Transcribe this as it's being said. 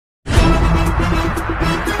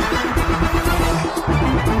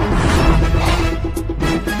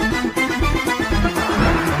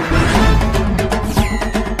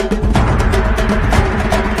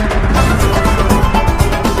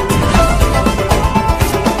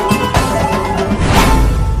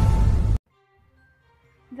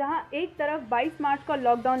एक तरफ 22 मार्च का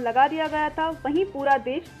लॉकडाउन लगा दिया गया था, वहीं पूरा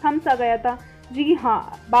देश थम सा गया था। जी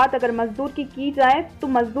हाँ, बात अगर मजदूर की जाए तो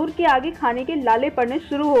मजदूर के आगे खाने के लाले पड़ने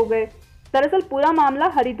शुरू हो गए। दरअसल पूरा मामला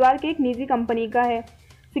हरिद्वार के एक निजी कंपनी का है।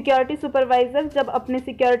 सिक्योरिटी सुपरवाइजर जब अपने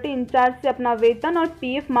सिक्योरिटी इंचार्ज से अपना वेतन और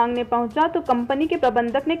पीएफ मांगने पहुंचा तो कंपनी के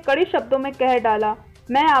प्रबंधक ने कड़े शब्दों में कह डाला,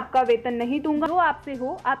 मैं आपका वेतन नहीं दूंगा, जो आपसे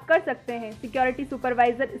हो आप कर सकते हैं। सिक्योरिटी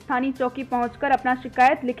सुपरवाइजर स्थानीय चौकी पहुंचकर अपना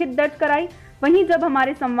शिकायत लिखित दर्ज कराई। वहीं जब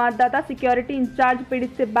हमारे संवाददाता सिक्योरिटी इंचार्ज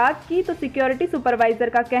पीड़ित से बात की तो सिक्योरिटी सुपरवाइजर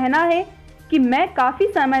का कहना है कि मैं काफ़ी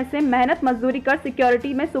समय से मेहनत मजदूरी कर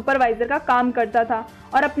सिक्योरिटी में सुपरवाइजर का काम करता था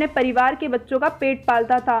और अपने परिवार के बच्चों का पेट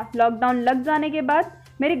पालता था। लॉकडाउन लग जाने के बाद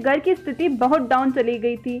मेरे घर की स्थिति बहुत डाउन चली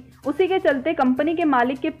गई थी। उसी के चलते कंपनी के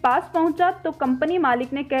मालिक के पास पहुंचा तो कंपनी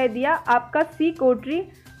मालिक ने कह दिया, आपका सिक्योरिटी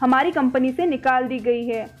हमारी कंपनी से निकाल दी गई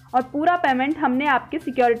है और पूरा पेमेंट हमने आपके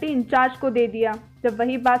सिक्योरिटी इंचार्ज को दे दिया। जब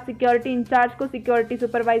वही बात सिक्योरिटी इंचार्ज को सिक्योरिटी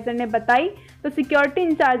सुपरवाइजर ने बताई तो सिक्योरिटी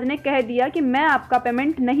इंचार्ज ने कह दिया कि मैं आपका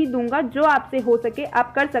पेमेंट नहीं दूंगा, जो आपसे हो सके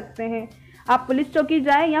आप कर सकते हैं। आप पुलिस चौकी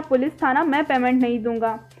जाए या पुलिस थाना, मैं पेमेंट नहीं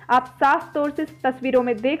दूंगा। आप साफ तौर से तस्वीरों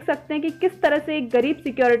में देख सकते हैं कि किस तरह से एक गरीब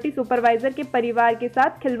सिक्योरिटी सुपरवाइजर के परिवार के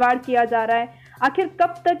साथ खिलवाड़ किया जा रहा है। आखिर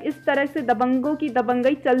कब तक इस तरह से दबंगों की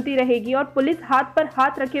दबंगई चलती रहेगी और पुलिस हाथ पर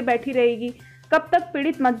हाथ रखे बैठी रहेगी? कब तक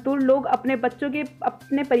पीड़ित मजदूर लोग अपने बच्चों के,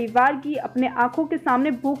 अपने परिवार की अपने आंखों के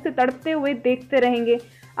सामने भूख से तड़पते हुए देखते रहेंगे?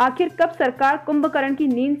 आखिर कब सरकार कुंभकर्ण की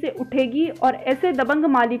नींद से उठेगी और ऐसे दबंग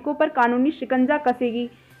मालिकों पर कानूनी शिकंजा कसेगी?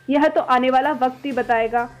 यह तो आने वाला वक्त ही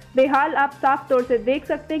बताएगा। बेहाल आप साफ तौर से देख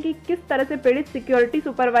सकते हैं कि किस तरह से पीड़ित सिक्योरिटी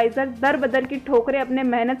सुपरवाइजर दर बदर की ठोकरें अपने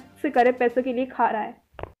मेहनत से करे पैसों के लिए खा रहा है।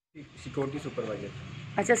 Security supervisor.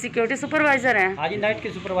 अच्छा, सिक्योरिटी सुपरवाइजर हैं। आज नाइट के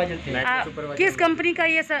सुपरवाइजर थे। किस कंपनी का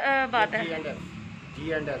ये बात है?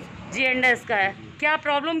 G&S का है। क्या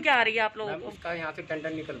प्रॉब्लम क्या आ रही है आप लोगों को? उसका यहाँ से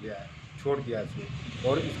टेंडर निकल गया है, छोड़ दिया इसने,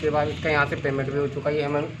 और इसके बाद इसका यहाँ से पेमेंट भी हो चुका है,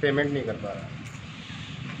 हमें पेमेंट नहीं कर पा रहा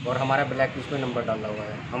और हमारा ब्लैक लिस्ट में नंबर डाला हुआ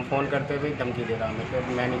है। हम फ़ोन करते हुए धमकी दे रहा हमें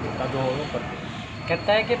कि मैं नहीं करता, जो हो कर दो।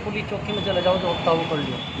 कहता है कि पुलिस चौकी में चले जाओ, जो होता वो कर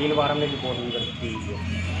लियो। 3 बार हमने रिपोर्ट नहीं कर,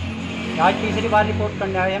 आज तीसरी बार रिपोर्ट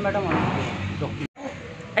करने आए हैं मैडम हम चौकी।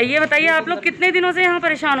 ये बताइए, आप लोग कितने दिनों से यहाँ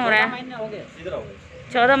परेशान हो रहे हैं?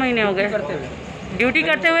 14 महीने हो गए ड्यूटी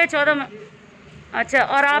करते हुए। 14 अच्छा,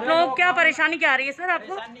 और आप लोग क्या परेशानी क्या आ रही है सर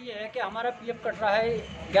आपको? परेशानी ये है कि हमारा पीएफ कट रहा है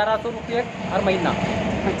 1100 रुपये हर महीना।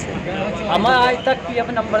 अच्छा, हमें आज तक पीएफ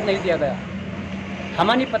नंबर नहीं दिया गया,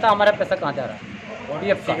 हमें नहीं पता हमारा पैसा कहाँ जा रहा है।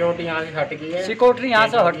 पीएफ सिक्योरिटी यहाँ से हट गई है, सिक्योरिटी यहाँ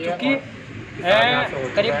से हट चुकी है,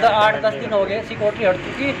 करीब 8-10 दिन हो गए सिक्योरिटी हट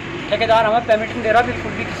चुकी। ठेकेदार हमें पेमेंट नहीं दे रहा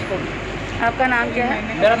बिल्कुल भी किसी को भी। आपका नाम क्या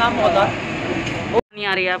है? मेरा नाम होता नहीं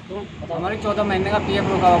आ रही है आपको? हमारी 14 महीने का पीएफ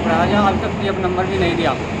रुका हुआ पड़ा है, अभी तक पीएफ नंबर भी नहीं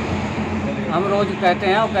दिया। हम रोज़ कहते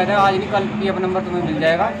हैं, वो कहते हैं आज नहीं कल पीएफ नंबर तुम्हें मिल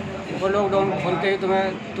जाएगा, वो लॉकडाउन खोलते ही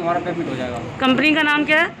तुम्हारा पेमेंट हो जाएगा। कंपनी का नाम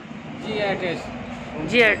क्या है? G&S।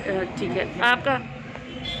 जी, ठीक है।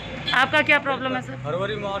 आपका क्या प्रॉब्लम है सर?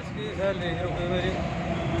 फरवरी मार्च की सैलरी रुकी मेरी।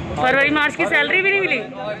 फरवरी मार्च की सैलरी भी नहीं मिली?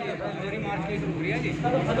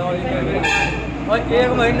 और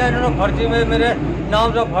 1 महीना इन्होंने फर्जी में मेरे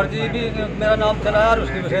नाम से फर्जी भी मेरा नाम चलाया और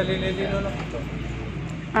उसकी सैलरी ले ली इन्होंने।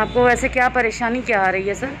 आपको वैसे क्या परेशानी क्या आ रही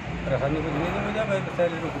है सर? परेशानी कुछ नहीं, मुझे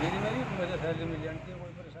सैलरी रुक रही थी मेरी, मुझे सैलरी मिल जाती है।